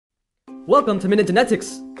Welcome to Minute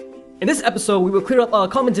Genetics. In this episode, we will clear up a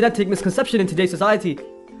common genetic misconception in today's society.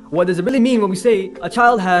 What does it really mean when we say a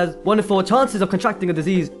child has 1 in 4 chances of contracting a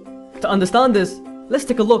disease? To understand this, let's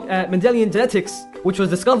take a look at Mendelian genetics, which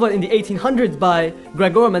was discovered in the 1800s by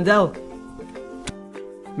Gregor Mendel.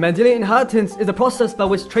 Mendelian inheritance is a process by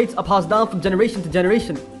which traits are passed down from generation to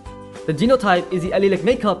generation. The genotype is the allelic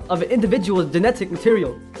makeup of an individual's genetic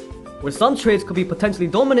material, where some traits could be potentially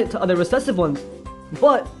dominant to other recessive ones,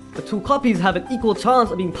 but the 2 copies have an equal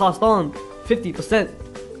chance of being passed on, 50%.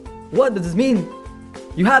 What does this mean?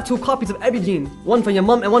 You have 2 copies of every gene, one from your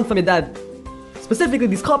mom and one from your dad. Specifically,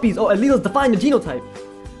 these copies or alleles define your genotype.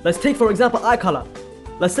 Let's take for example eye color.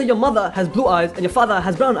 Let's say your mother has blue eyes and your father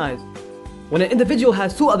has brown eyes. When an individual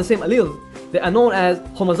has 2 of the same alleles, they are known as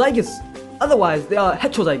homozygous, otherwise they are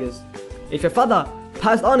heterozygous. If your father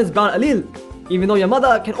passed on his brown allele, even though your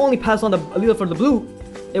mother can only pass on the allele for the blue,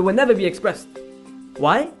 it will never be expressed.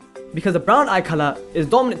 Why? Because the brown eye color is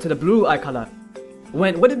dominant to the blue eye color.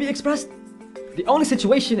 When would it be expressed? The only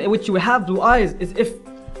situation in which you will have blue eyes is if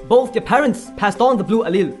both your parents passed on the blue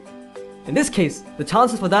allele. In this case, the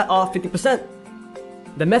chances for that are 50%.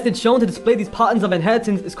 The method shown to display these patterns of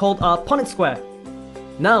inheritance is called a Punnett square.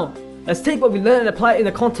 Now, let's take what we learned and apply it in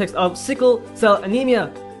the context of sickle cell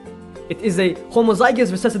anemia. It is a homozygous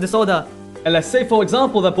recessive disorder, and let's say for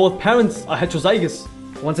example that both parents are heterozygous.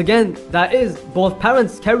 Once again, that is, both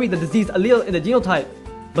parents carry the diseased allele in the genotype,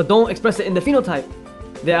 but don't express it in the phenotype.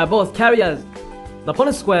 They are both carriers. The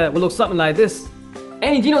Punnett square will look something like this.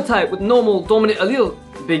 Any genotype with normal dominant allele,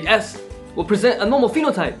 big S, will present a normal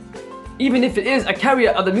phenotype, even if it is a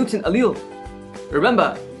carrier of the mutant allele.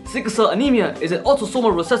 Remember, sickle cell anemia is an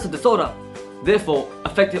autosomal recessive disorder. Therefore,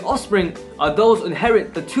 affected offspring are those who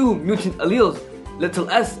inherit the 2 mutant alleles, little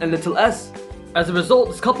s and little s. As a result,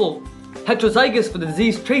 this couple, heterozygous for the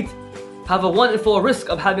disease trait, have a 1 in 4 risk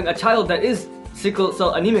of having a child that is sickle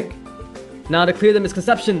cell anemic. Now, to clear the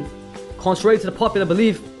misconception, contrary to the popular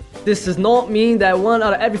belief, this does not mean that 1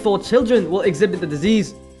 out of every 4 children will exhibit the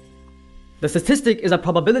disease. The statistic is a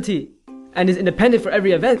probability and is independent for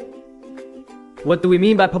every event. What do we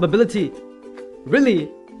mean by probability?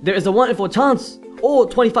 Really, there is a 1 in 4 chance or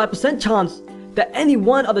 25% chance that any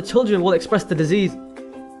one of the children will express the disease.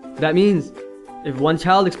 That means, if one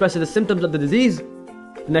child expresses the symptoms of the disease,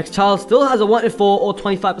 the next child still has a 1 in 4 or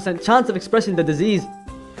 25% chance of expressing the disease.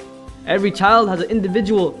 Every child has an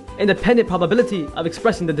individual, independent probability of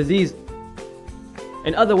expressing the disease.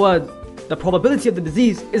 In other words, the probability of the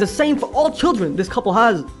disease is the same for all children this couple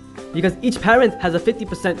has, because each parent has a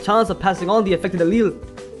 50% chance of passing on the affected allele.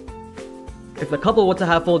 If the couple were to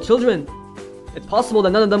have 4 children, it's possible that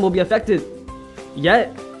none of them will be affected.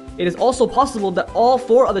 Yet, it is also possible that all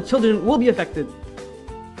 4 of the children will be affected.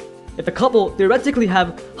 If the couple theoretically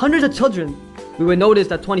have hundreds of children, we will notice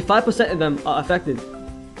that 25% of them are affected.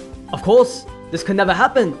 Of course, this could never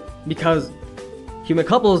happen because human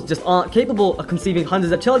couples just aren't capable of conceiving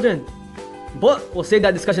hundreds of children. But we'll save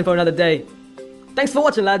that discussion for another day. Thanks for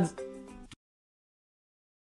watching, lads.